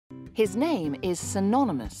His name is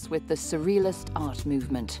synonymous with the Surrealist art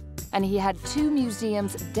movement, and he had 2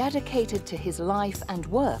 museums dedicated to his life and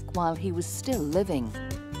work while he was still living.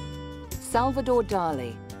 Salvador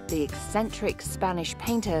Dali, the eccentric Spanish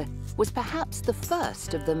painter, was perhaps the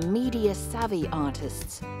first of the media-savvy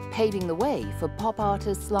artists, paving the way for pop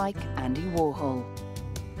artists like Andy Warhol.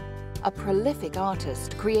 A prolific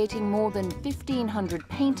artist, creating more than 1,500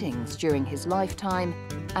 paintings during his lifetime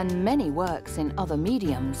and many works in other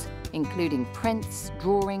mediums, including prints,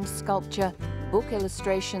 drawings, sculpture, book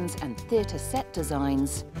illustrations, and theatre set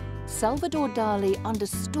designs, Salvador Dali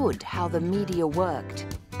understood how the media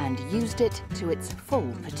worked and used it to its full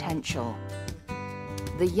potential.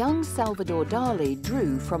 The young Salvador Dali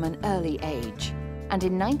drew from an early age, and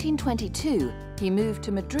in 1922, he moved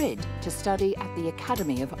to Madrid to study at the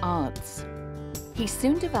Academy of Arts. He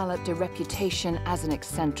soon developed a reputation as an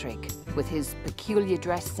eccentric, with his peculiar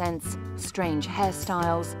dress sense, strange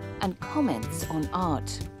hairstyles, and comments on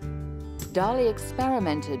art. Dali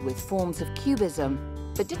experimented with forms of cubism,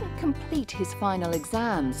 but didn't complete his final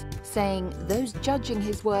exams, saying those judging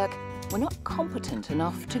his work were not competent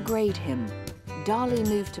enough to grade him. Dali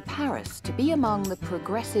moved to Paris to be among the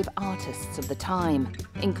progressive artists of the time,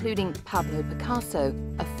 including Pablo Picasso,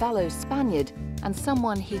 a fellow Spaniard, and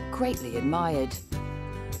someone he greatly admired.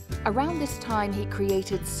 Around this time, he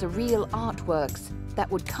created surreal artworks that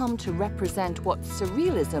would come to represent what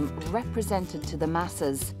surrealism represented to the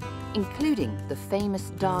masses, including the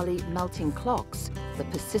famous Dali melting clocks, The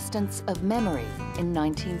Persistence of Memory in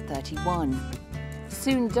 1931.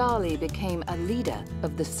 Soon Dali became a leader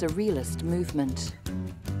of the Surrealist movement.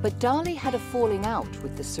 But Dali had a falling out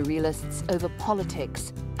with the Surrealists over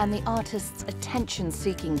politics and the artist's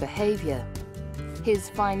attention-seeking behavior. His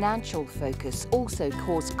financial focus also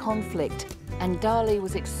caused conflict, and Dali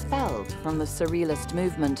was expelled from the Surrealist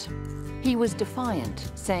movement. He was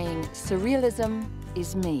defiant, saying, "Surrealism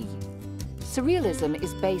is me." Surrealism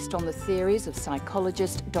is based on the theories of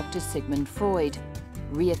psychologist Dr. Sigmund Freud.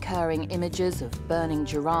 Reoccurring images of burning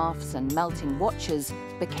giraffes and melting watches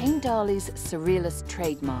became Dali's surrealist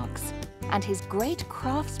trademarks, and his great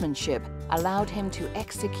craftsmanship allowed him to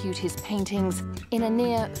execute his paintings in a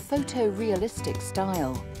near photorealistic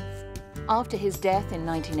style. After his death in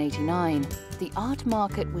 1989, the art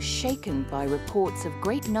market was shaken by reports of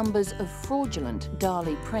great numbers of fraudulent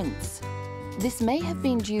Dali prints. This may have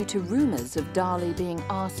been due to rumors of Dali being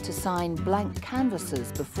asked to sign blank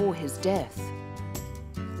canvases before his death.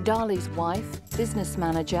 Dali's wife, business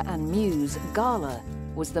manager and muse, Gala,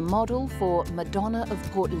 was the model for Madonna of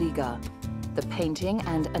Portliga. The painting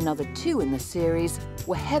and another 2 in the series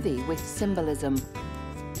were heavy with symbolism.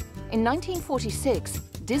 In 1946,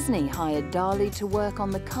 Disney hired Dali to work on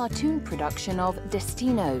the cartoon production of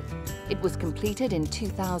Destino. It was completed in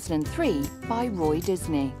 2003 by Roy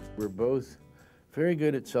Disney. We're both very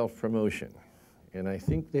good at self-promotion, and I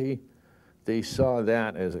think they saw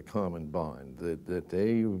that as a common bond, that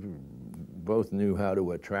they both knew how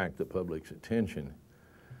to attract the public's attention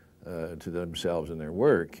to themselves and their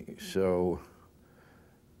work. So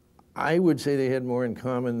I would say they had more in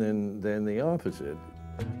common than the opposite.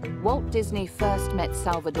 Walt Disney first met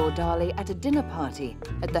Salvador Dali at a dinner party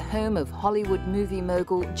at the home of Hollywood movie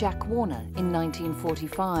mogul Jack Warner in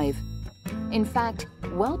 1945. In fact,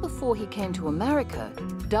 well before he came to America,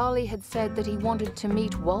 Dali had said that he wanted to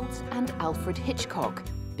meet Walt and Alfred Hitchcock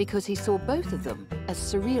because he saw both of them as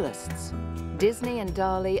surrealists. Disney and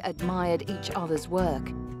Dali admired each other's work,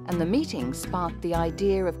 and the meeting sparked the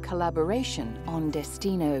idea of collaboration on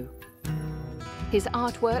Destino. His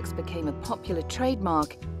artworks became a popular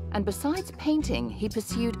trademark, and besides painting, he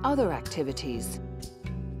pursued other activities.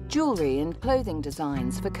 Jewelry and clothing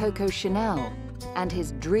designs for Coco Chanel, and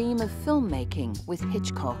his dream of filmmaking with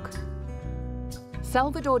Hitchcock.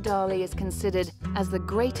 Salvador Dali is considered as the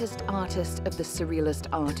greatest artist of the Surrealist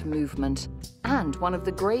art movement and one of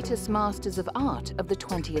the greatest masters of art of the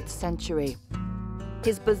 20th century.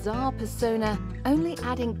 His bizarre persona only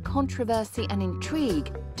adding controversy and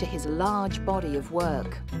intrigue to his large body of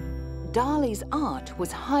work. Dali's art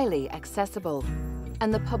was highly accessible,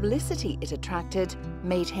 and the publicity it attracted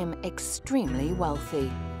made him extremely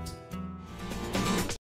wealthy.